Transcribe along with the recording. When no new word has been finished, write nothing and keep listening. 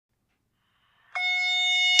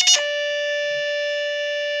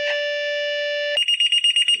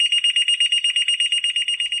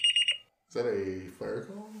Is that a fire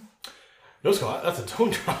call? No, Scott, that's a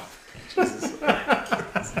tone drop. Jesus.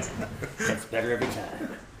 It's better every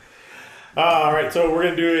time. All right, so we're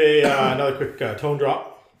going to do another quick tone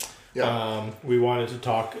drop. Yeah. We wanted to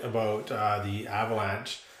talk about the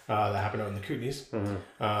avalanche that happened out in the Kootenays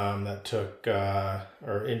that took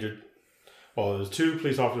or injured. Well, there was 2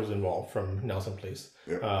 police officers involved from Nelson Police.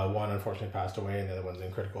 Yeah. One unfortunately passed away, and the other one's in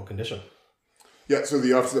critical condition. Yeah, so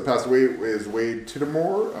the officer that passed away is Wade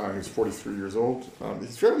Tiddamore. He's 43 years old.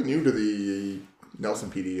 He's fairly new to the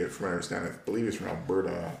Nelson PD, from what I understand. I believe he's from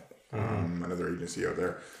Alberta, another agency out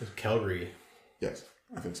there. It's Calgary. Yes,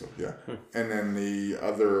 I think so, yeah. And then the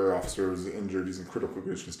other officer was injured. He's in critical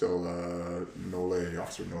condition still,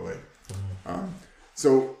 Officer Nole.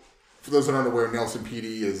 So, for those that aren't aware, Nelson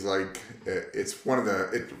PD is like, it's one of the,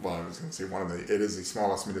 I was going to say one of the, it is the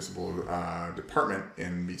smallest municipal department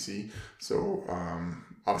in BC. So,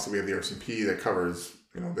 obviously we have the RCP that covers,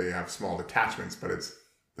 they have small detachments, but it's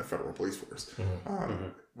the federal police force.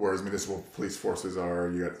 Whereas municipal police forces are,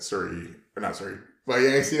 you got Surrey, or not Surrey, well,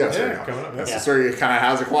 yeah, I see that Surrey now. Coming up, yeah. So Surrey kind of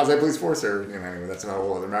has a quasi-police force, or, anyway, that's not a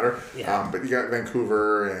whole other matter. Yeah. But you got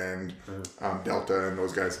Vancouver and Delta and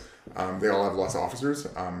those guys, they all have lots of officers.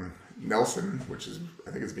 Nelson, which is,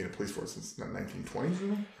 I think it's been a police force since the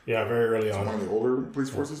 1920s. Yeah, very early on. One of the older police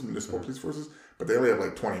forces, municipal police forces, but they only have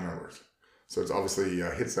like 20 members. So it's obviously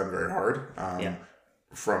hits them very hard.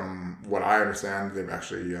 From what I understand, they've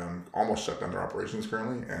actually almost shut down their operations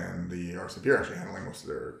currently, and the RCP are actually handling most of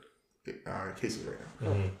their cases right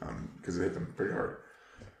now because it hit them pretty hard.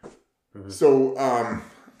 So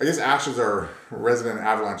I guess Ash is our resident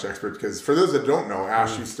avalanche expert, because for those that don't know,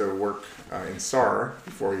 Ash used to work in SAR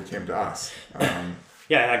before he came to us. Yeah,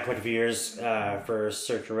 I had quite a few years for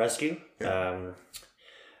search and rescue. I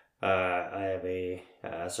have a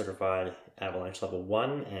certified avalanche level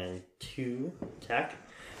 1 and 2 tech.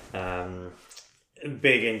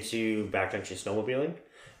 Big into backcountry snowmobiling,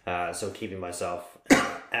 so keeping myself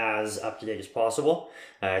as up to date as possible.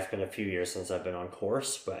 It's been a few years since I've been on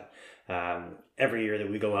course, but every year that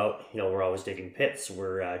we go out, we're always digging pits.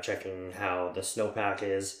 We're checking how the snowpack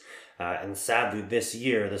is, and sadly this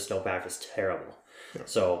year the snowpack is terrible. Yeah.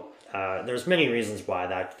 So there's many reasons why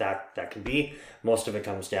that can be. Most of it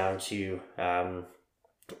comes down to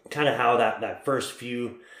kind of how that first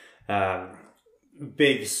few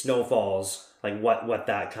big snowfalls, like what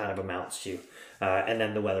that kind of amounts to, and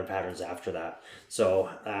then the weather patterns after that. So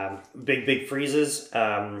big freezes,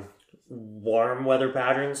 warm weather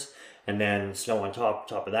patterns, and then snow on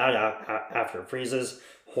top of that after it freezes.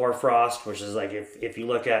 Hoarfrost, which is like if you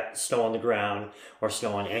look at snow on the ground or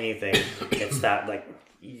snow on anything, it's that, like,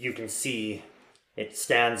 you can see it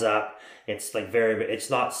stands up. It's like it's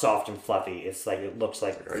not soft and fluffy. It's like, it looks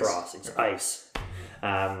like frost. It's ice.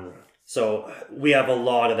 So we have a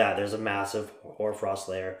lot of that. There's a massive hoarfrost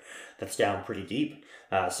layer that's down pretty deep.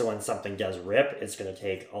 So when something does rip, it's going to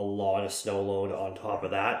take a lot of snow load on top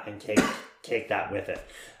of that and take that with it.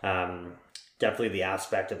 Definitely the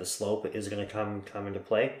aspect of the slope is going to come into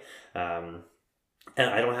play. And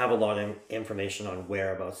I don't have a lot of information on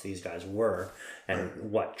whereabouts these guys were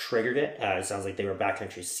and what triggered it. It sounds like they were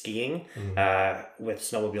backcountry skiing with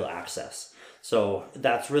snowmobile access. So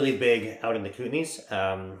that's really big out in the Kootenays.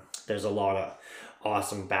 There's a lot of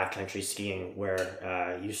awesome backcountry skiing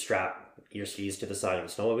where you strap your skis to the side of a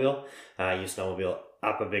snowmobile, you snowmobile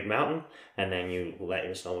up a big mountain, and then you let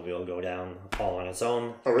your snowmobile go down all on its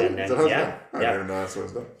own. Oh, really? And then, I didn't know that's what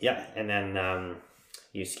it's done. Yeah, and then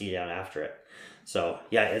you ski down after it. So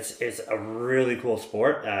yeah, it's a really cool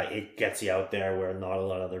sport. It gets you out there where not a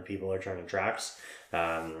lot of other people are turning tracks.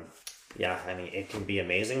 Yeah, I mean, it can be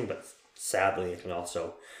amazing, but sadly it can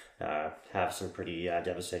also have some pretty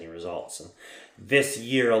devastating results. And this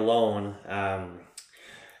year alone,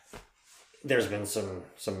 there's been some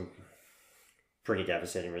pretty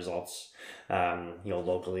devastating results,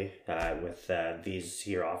 locally with these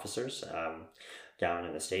here officers. Down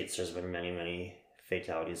in the States, there's been many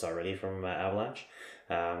fatalities already from avalanche.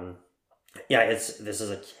 This is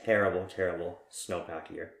a terrible snowpack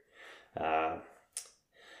year.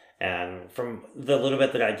 And from the little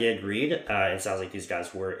bit that I did read, it sounds like these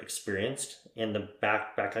guys were experienced in the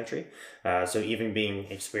backcountry. So even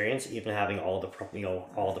being experienced, even having all the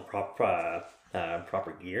proper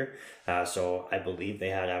gear. So I believe they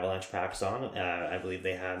had avalanche packs on. I believe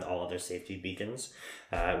they had all of their safety beacons,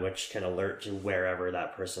 which can alert to wherever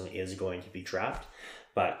that person is going to be trapped.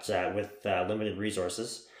 But with limited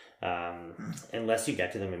resources, unless you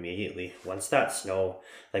get to them immediately, once that snow,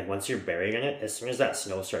 like once you're buried in it, as soon as that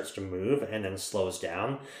snow starts to move and then slows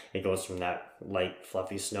down, it goes from that light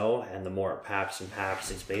fluffy snow, and the more it packs and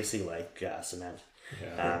packs, it's basically like cement.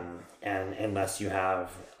 Yeah. And unless you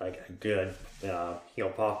have like a good, a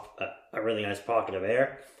really nice pocket of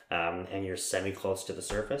air, and you're semi close to the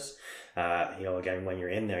surface, again, when you're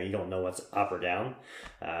in there, you don't know what's up or down.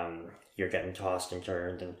 You're getting tossed and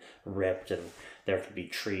turned and ripped, and there could be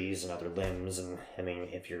trees and other limbs. And I mean,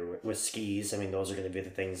 if you're with skis, I mean, those are going to be the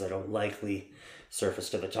things that don't likely surface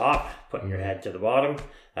to the top, putting your head to the bottom.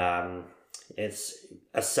 It's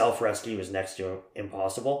a self-rescue is next to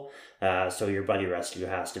impossible. So your buddy rescue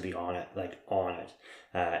has to be on it.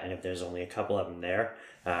 And if there's only a couple of them there,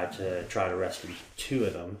 to try to rescue two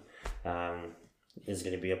of them, is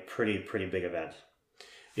going to be a pretty big event.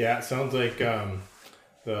 Yeah, it sounds like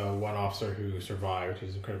the one officer who survived,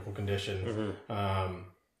 who's in critical condition,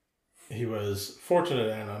 he was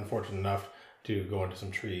fortunate and unfortunate enough to go into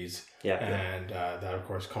some trees. And that, of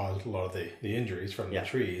course, caused a lot of the injuries from the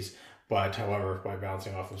trees. But however, by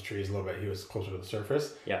bouncing off those trees a little bit, he was closer to the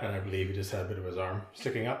surface. And I believe he just had a bit of his arm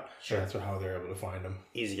sticking up. Sure. And that's how they were able to find him.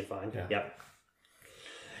 Easy to find. Yeah.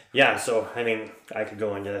 Yeah, so, I mean, I could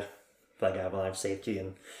go into like avalanche safety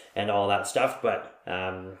and all that stuff, but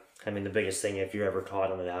I mean, the biggest thing, if you're ever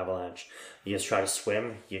caught on an avalanche, you just try to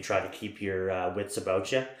swim. You try to keep your wits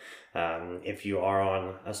about you. If you are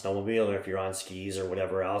on a snowmobile or if you're on skis or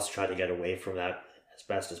whatever else, try to get away from that as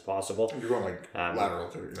best as possible. You're going like lateral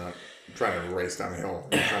too. You're not trying to race down the hill.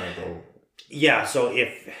 You're trying to go. Yeah, so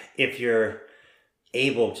if you're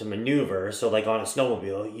able to maneuver, so like on a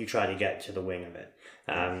snowmobile, you try to get to the wing of it.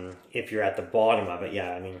 If you're at the bottom of it,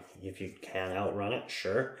 I mean, if you can outrun it,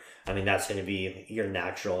 sure. I mean, that's going to be your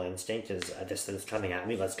natural instinct is this thing's coming at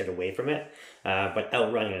me, let's get away from it. But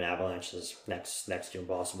outrunning an avalanche is next to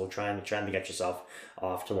impossible. Trying to get yourself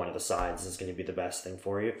off to one of the sides is going to be the best thing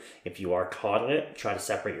for you. If you are caught in it, try to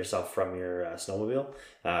separate yourself from your snowmobile,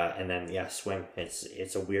 and then swim.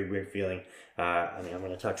 It's a weird feeling. I mean, I'm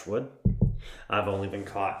going to touch wood. I've only been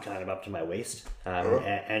caught kind of up to my waist,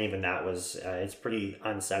 and even that was it's pretty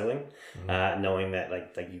unsettling, knowing that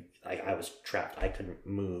I was trapped. I couldn't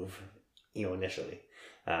move, initially.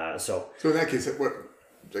 So in that case, what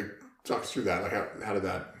talk us through that? Like how did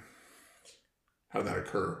that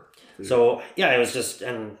occur? So it was just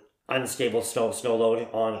an unstable snow load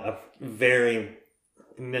on a very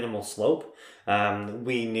minimal slope.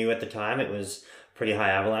 We knew at the time it was pretty high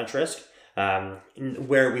avalanche risk.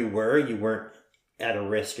 Where we were, you weren't at a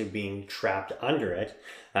risk of being trapped under it,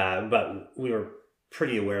 but we were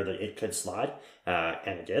pretty aware that it could slide,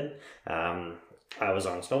 and it did. I was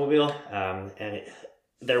on a snowmobile, and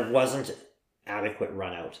there wasn't adequate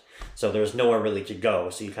run out, so there was nowhere really to go,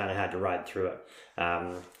 so you kind of had to ride through it.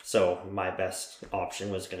 So my best option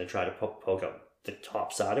was going to try to poke out the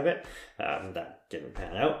top side of it. That didn't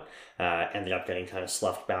pan out. Ended up getting kind of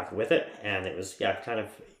sloughed back with it, and it was kind of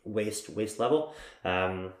waist level. I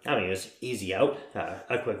mean, it was easy out,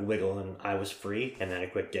 a quick wiggle and I was free, and then a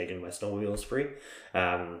quick dig and my snowmobile was free.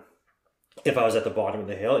 If I was at the bottom of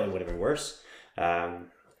the hill, it would have been worse.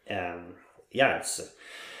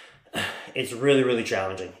 It's really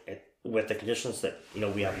challenging with the conditions that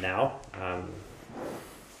we have now.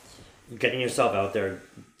 Getting yourself out there,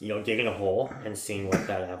 digging a hole and seeing what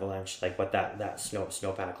that avalanche, like what that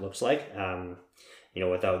snowpack looks like,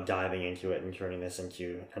 without diving into it and turning this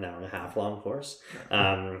into an hour and a half long course.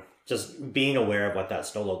 Just being aware of what that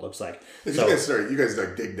snow load looks like. You guys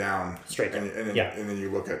like dig down straight down, and then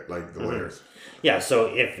you look at like the layers. Yeah,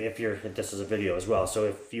 so if this is a video as well, so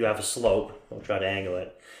if you have a slope, we'll try to angle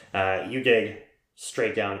it, you dig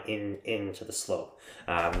straight down into the slope,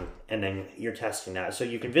 and then you're testing that, so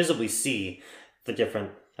you can visibly see the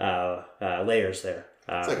different layers there.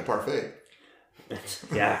 It's like a parfait.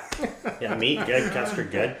 Yeah, meat good,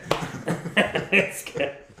 custard good. It's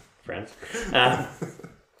good, friends.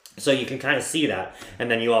 So you can kind of see that,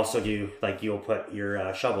 and then you also do you'll put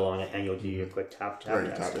your shovel on it, and you'll do your quick tap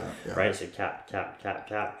test, right? So tap,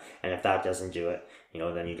 and if that doesn't do it,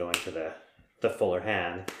 then you go into the fuller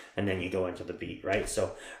hand, and then you go into the beat, right?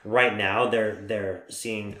 So right now they're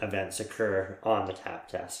seeing events occur on the tap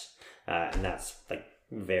test, and that's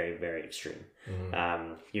very, very extreme.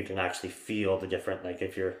 You can actually feel the different,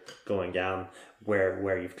 if you're going down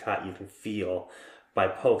where you've cut, you can feel by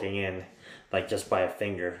poking in, just by a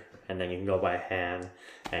finger, and then you can go by a hand,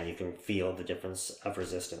 and you can feel the difference of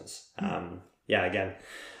resistance. Again,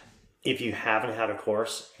 if you haven't had a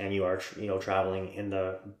course and you are traveling in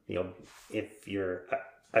the if you're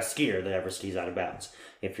a skier that ever skis out of bounds,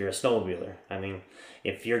 if you're a snowmobiler, I mean,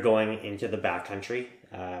 if you're going into the backcountry,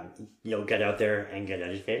 get out there and get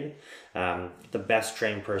educated. The best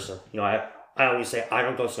trained person, I always say I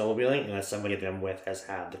don't go snowmobiling unless somebody that I'm with has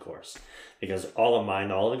had the course, because all of my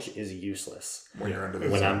knowledge is useless when you're under the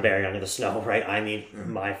when I'm buried under the snow, right? I need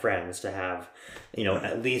my friends to have,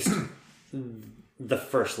 at least the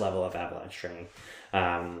first level of avalanche training,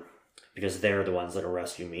 because they're the ones that will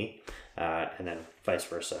rescue me, and then vice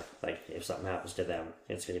versa. Like if something happens to them,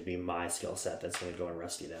 it's going to be my skill set that's going to go and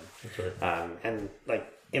rescue them. That's right. And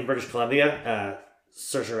like in British Columbia,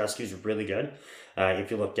 search and rescue is really good.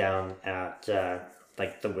 If you look down at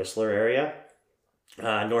like the Whistler area,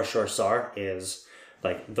 North Shore SAR is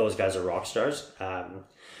like, those guys are rock stars.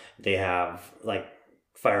 They have like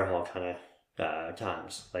fire hall kind of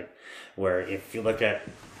times, like where if you look at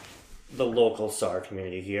the local SAR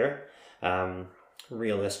community here,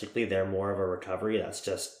 realistically they're more of a recovery. That's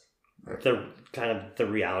just the kind of the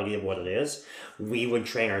reality of what it is. We would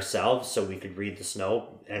train ourselves so we could read the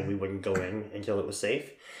snow and we wouldn't go in until it was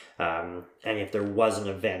safe. And if there was an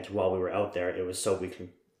event while we were out there, it was so we could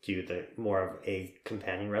do the more of a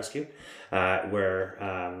companion rescue,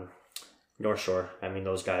 where North Shore, I mean,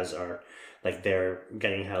 those guys are like, they're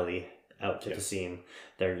getting heli out to the scene.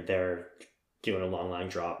 They're doing a long line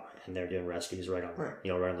drop and they're doing rescues right on right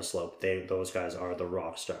on the slope. Those guys are the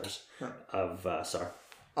rock stars of SAR.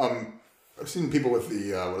 I've seen people with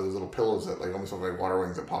the what are those little pillows that like almost look like water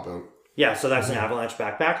wings that pop out. Yeah, so that's an avalanche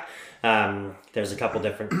backpack. There's a couple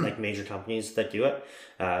different like major companies that do it.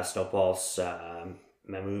 Snowpulse,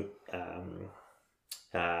 Mammut,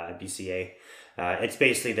 BCA. It's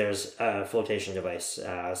basically, there's a flotation device.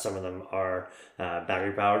 Some of them are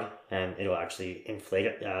battery powered and it'll actually inflate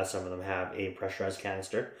it. Some of them have a pressurized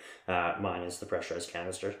canister. Mine is the pressurized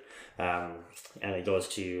canister. And it goes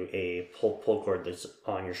to a pull cord that's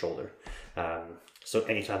on your shoulder. So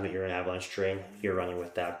anytime that you're in avalanche terrain, you're running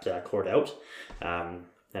with that cord out.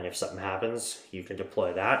 And if something happens, you can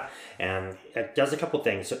deploy that. And it does a couple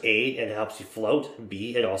things. So A, it helps you float.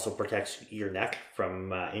 B, it also protects your neck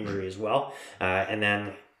from injury as well. And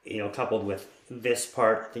then, coupled with this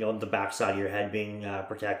part, the backside of your head being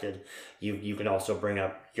protected, you can also bring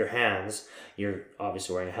up your hands. You're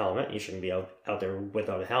obviously wearing a helmet. You shouldn't be out there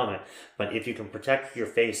without a helmet. But if you can protect your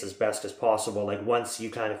face as best as possible, like once you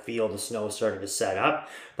kind of feel the snow starting to set up,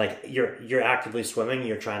 like you're actively swimming,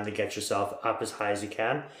 you're trying to get yourself up as high as you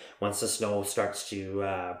can. Once the snow starts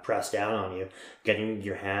to press down on you, getting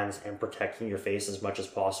your hands and protecting your face as much as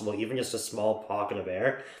possible, even just a small pocket of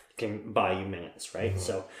air, can buy you minutes, right?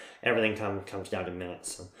 So everything comes down to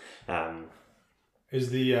minutes.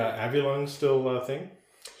 Is the Avialon still a thing?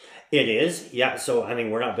 It is, yeah. So I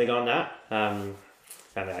mean, we're not big on that. I mean,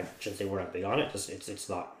 I shouldn't say we're not big on it. Just it's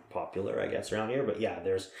not popular, I guess, around here. But yeah,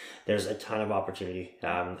 there's a ton of opportunity.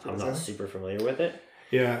 I'm not super familiar with it.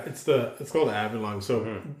 Yeah, it's called Avialon.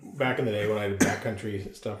 So back in the day when I did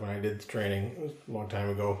backcountry stuff, when I did the training, it was a long time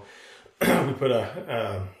ago, we put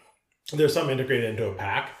there's some integrated into a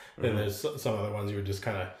pack. Then there's some other ones you would just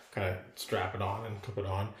kind of strap it on and clip it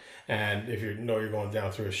on. And if you're going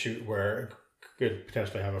down through a chute where it could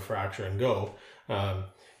potentially have a fracture and go,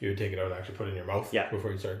 you would take it out and actually put it in your mouth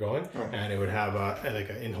before you start going. And it would have like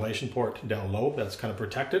an inhalation port down low that's kind of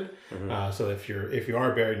protected. So if you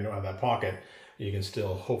are buried and you don't have that pocket, you can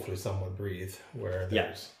still hopefully somewhat breathe where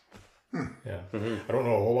there's... I don't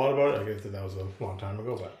know a whole lot about it. I guess that was a long time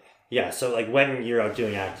ago, but... Yeah, so like when you're out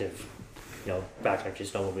doing active, backcountry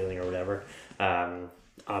snowmobiling or whatever,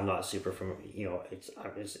 I'm not super familiar.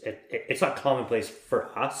 It's not commonplace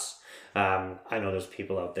for us. I know there's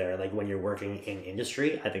people out there, like when you're working in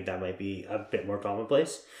industry, I think that might be a bit more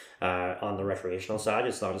commonplace. On the recreational side,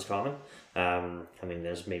 it's not as common. I mean,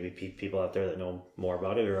 there's maybe people out there that know more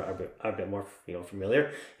about it or are a bit more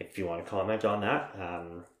familiar. If you want to comment on that.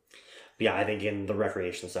 Yeah, I think in the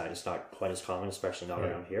recreation side, it's not quite as common, especially not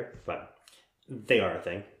around here, but they are a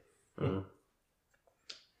thing.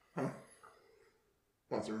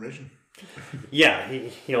 Lots of information. Yeah,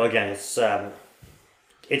 again,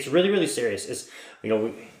 it's really, really serious. It's,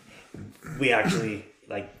 we actually,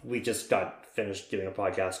 we just got finished doing a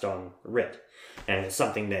podcast on RIT, and it's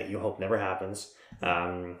something that you hope never happens.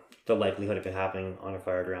 The likelihood of it happening on a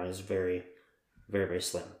fire ground is very, very, very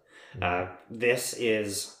slim. This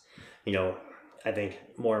is... I think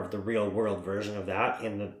more of the real world version of that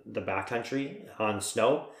in the backcountry on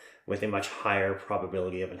snow with a much higher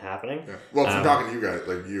probability of it happening. Yeah. Well, from talking to you guys,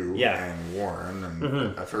 like you and Warren,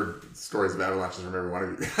 and I've heard stories of avalanches from every one of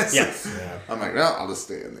you guys. Yes. I'm like, no, I'll just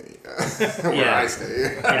stay in the where I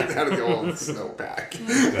stay. Out of the old snowpack.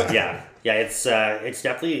 Yeah, it's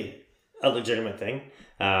definitely a legitimate thing.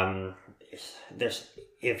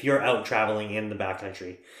 If you're out traveling in the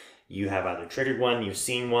backcountry, you have either triggered one, you've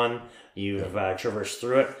seen one, you've traversed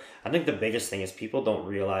through it. I think the biggest thing is people don't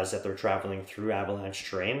realize that they're traveling through avalanche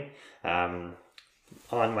terrain. On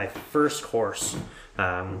my first course,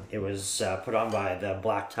 it was put on by the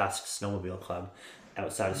Black Tusk Snowmobile Club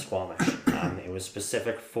outside of Squamish. It was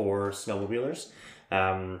specific for snowmobilers.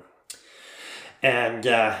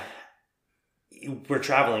 We're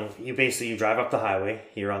traveling. You drive up the highway.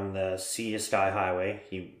 You're on the Sea to Sky Highway.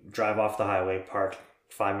 You drive off the highway, park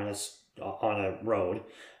 5 minutes on a road,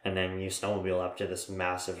 and then you snowmobile up to this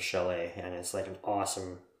massive chalet, and it's like an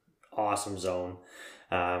awesome zone.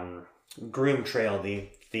 Groom trail the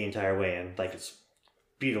entire way in, like it's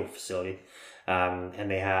beautiful facility. And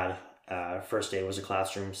they had first day was a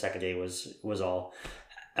classroom, second day was all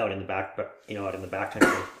out in the back, but out in the back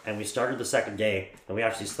country. And we started the second day, and we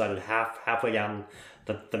actually sledded halfway down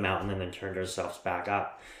the mountain, and then turned ourselves back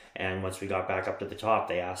up. And once we got back up to the top,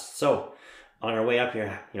 they asked, "So, on our way up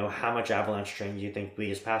here, how much avalanche terrain do you think we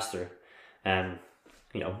just passed through?" And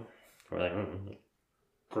we're like,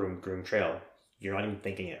 Groom Trail. You're not even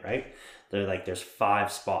thinking it, right? They're like, there's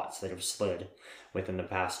 5 spots that have slid within the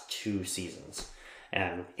past 2 seasons.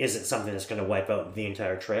 And is it something that's going to wipe out the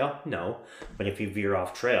entire trail? No. But if you veer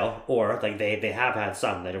off trail, or like they have had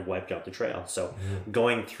some that have wiped out the trail. So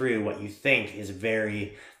going through what you think is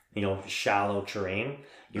very, shallow terrain,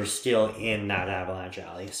 you're still in that avalanche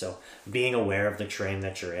alley. So being aware of the terrain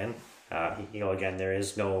that you're in, again, there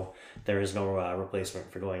is no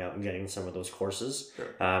replacement for going out and getting some of those courses.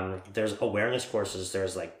 There's awareness courses.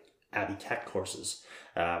 There's like Abbey Tech courses.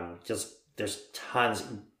 There's tons.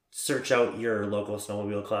 Search out your local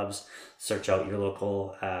snowmobile clubs. Search out your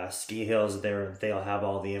local ski hills. They'll have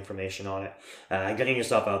all the information on it. Getting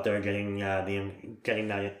yourself out there, getting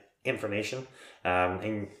that information,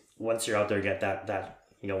 and once you're out there, get that.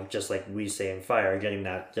 Just like we say in fire, getting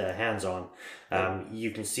that hands on.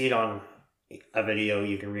 You can see it on a video,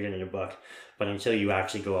 you can read it in a book, but until you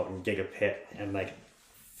actually go out and dig a pit and like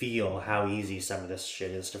feel how easy some of this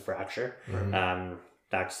shit is to fracture,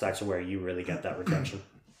 that's where you really get that retention.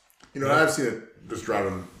 I've seen it just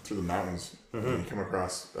driving through the mountains. And you come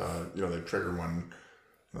across, they trigger one.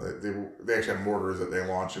 They actually have mortars that they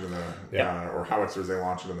launch into the or howitzers they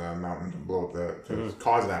launch into the mountain to blow up to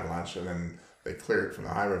cause an avalanche, and then they clear it from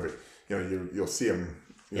the highway. But you'll see them.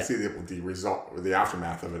 You see the result or the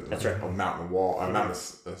aftermath of it. That's right. A wall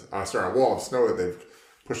of snow that they've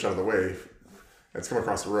pushed out of the way. It's come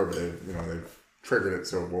across the road, but they've triggered it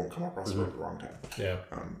so it won't come across the road at the wrong time. Yeah.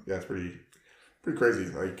 It's pretty crazy.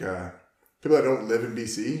 Like people that don't live in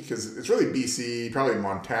BC, because it's really BC, probably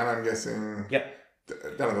Montana, I'm guessing. Yep.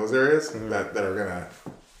 Down in those areas that are gonna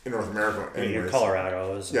in North America. Anyways. Your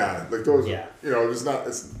Colorados. Yeah, like those. Yeah. It's not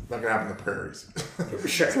gonna happen in the prairies.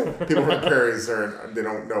 Sure. So people from the prairies they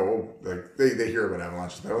don't know. Like they hear about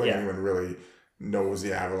avalanches, but I don't think anyone really knows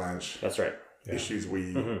the avalanche. That's right. Issues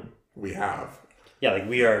we have. Yeah, like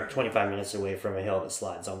we are 25 minutes away from a hill that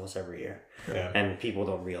slides almost every year. Yeah. And people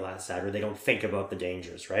don't realize that, or they don't think about the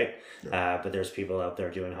dangers, right? Yeah. But there's people out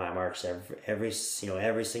there doing high marks every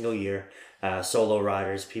single year. Solo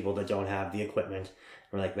riders, people that don't have the equipment.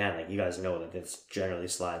 We're like, man, like you guys know that this generally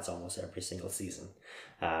slides almost every single season.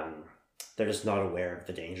 They're just not aware of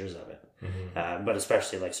the dangers of it. But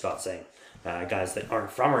especially like Scott's saying, guys that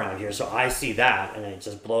aren't from around here. So I see that and it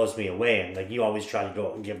just blows me away. And like you always try to go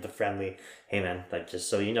out and give the friendly, hey man, like just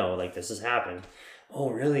so you know, like this has happened. Oh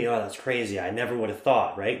really? Oh, that's crazy. I never would have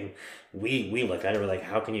thought, right? And we look at it, we're like,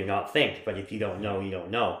 how can you not think? But if you don't know, you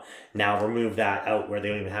don't know. Now remove that out where they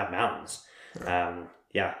don't even have mountains.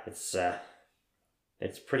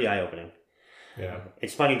 It's pretty eye-opening. Yeah.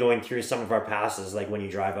 It's funny going through some of our passes, like when you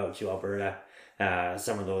drive out to Alberta,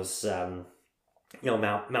 some of those,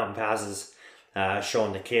 mountain passes,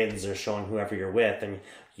 showing the kids or showing whoever you're with, and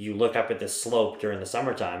you look up at this slope during the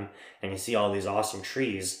summertime and you see all these awesome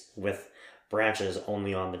trees with branches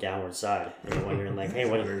only on the downward side. And you're wondering like, hey,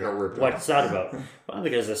 what's that about? Well,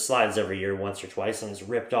 because it slides every year once or twice and it's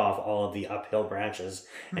ripped off all of the uphill branches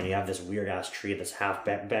and you have this weird ass tree that's half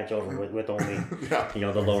bent over with only,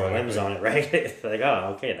 the lower limbs on it, right? It's like,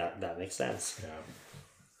 oh, okay, that makes sense.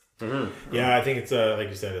 Yeah. Yeah, I think it's, like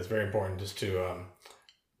you said, it's very important just to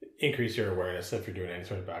increase your awareness if you're doing any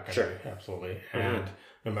sort of backcountry. Sure. Absolutely. And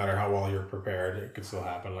no matter how well you're prepared, it could still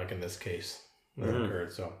happen, like in this case that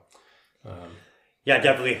occurred. So, yeah,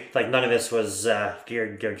 definitely. Like none of this was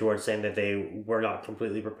geared towards saying that they were not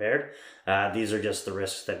completely prepared. These are just the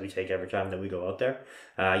risks that we take every time that we go out there.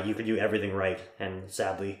 You can do everything right and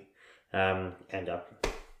sadly end up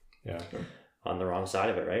on the wrong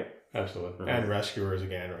side of it, right? Absolutely. And rescuers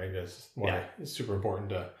again, right? That's why it's super important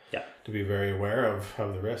to be very aware of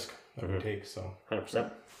the risk that we take. So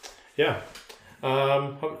 100%. Yeah.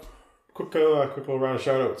 Cool. quick little round of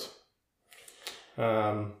shout outs.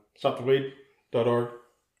 StopTheBleed.org.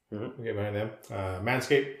 We get behind them.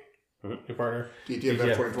 Manscaped, new partner.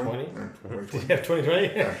 DTFF 2020. DTF 2020?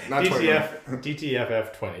 Not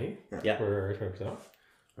DTFF 20. Yeah. For 20% off.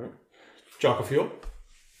 Jocko Fuel.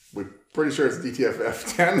 We're pretty sure it's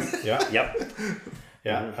DTFF 10. Yeah. Yep.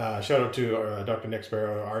 Yeah. Shout out to Dr. Nick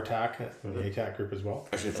Sparrow, RTAC, the ATAC group as well.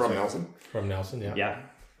 Actually, from Nelson. From Nelson, yeah. Yeah.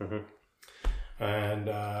 And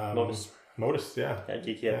Modus, yeah. Yeah,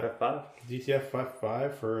 GTFF 5. DTF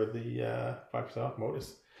 5 for the 5% off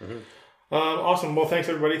Modus. Awesome. Well, thanks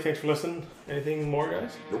everybody. Thanks for listening. Anything more,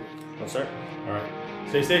 guys? Nope. No, sir. All right.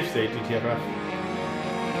 Stay safe. Stay DTFF.